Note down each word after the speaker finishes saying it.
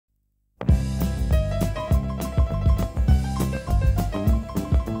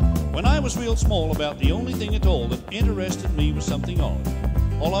was real small, about the only thing at all that interested me was something odd.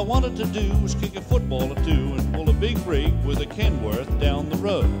 All I wanted to do was kick a football or two and pull a big rig with a Kenworth down the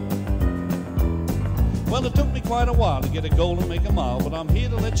road. Well, it took me quite a while to get a goal and make a mile, but I'm here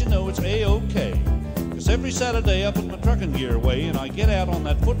to let you know it's A-OK. 'Cause every Saturday I put my trucking gear away and I get out on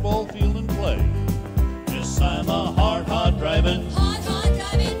that football field and play. Yes, I'm a hard driving,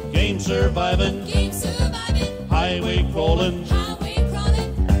 game surviving, highway crawling,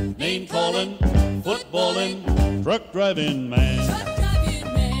 name calling, footballing, truck driving man.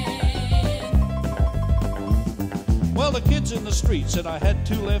 Well, the kids in the street said I had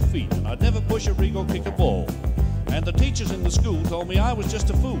 2 left feet and I'd never push a rig or kick a ball. And the teachers in the school told me I was just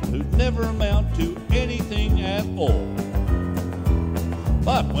a fool who'd never amount to anything at all.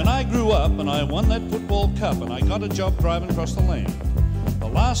 But when I grew up and I won that football cup and I got a job driving across the land, the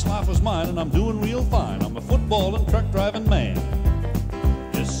last laugh was mine and I'm doing real fine. I'm a football and truck driving man.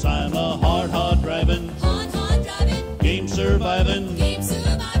 Yes, I'm a hard driving, game surviving,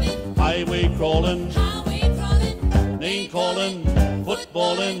 highway crawling, name calling,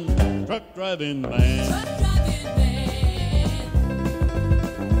 footballing, truck driving man.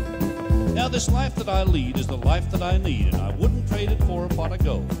 Now this life that I lead is the life that I need, and I wouldn't trade it for a pot of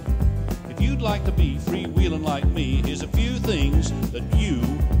gold. If you'd like to be freewheeling like me, here's a few things that you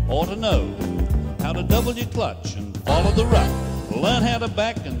ought to know. How to double your clutch and follow the rut. Learn how to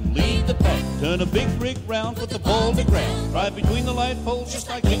back and lead the pack. Turn a big rig round, put the ball to ground. Drive between the light poles just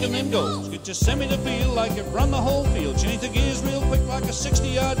like kicking them goals. Get your semi to feel like you've run the whole field. Change the gears real quick like a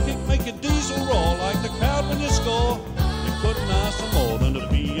 60-yard kick. Make your diesel roar like the crowd when you score. You couldn't ask for more than to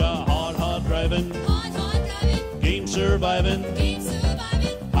be a hard driving, game surviving,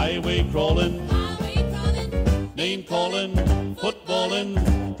 highway crawling, name calling, footballing,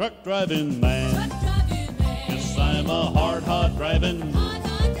 truck driving man. Yes, I'm a hard driving,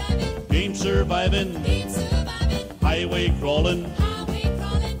 game surviving, highway crawling,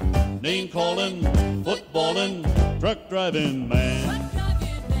 name calling, footballing, truck driving man.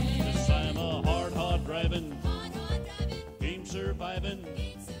 Yes, I'm a hard driving, game surviving,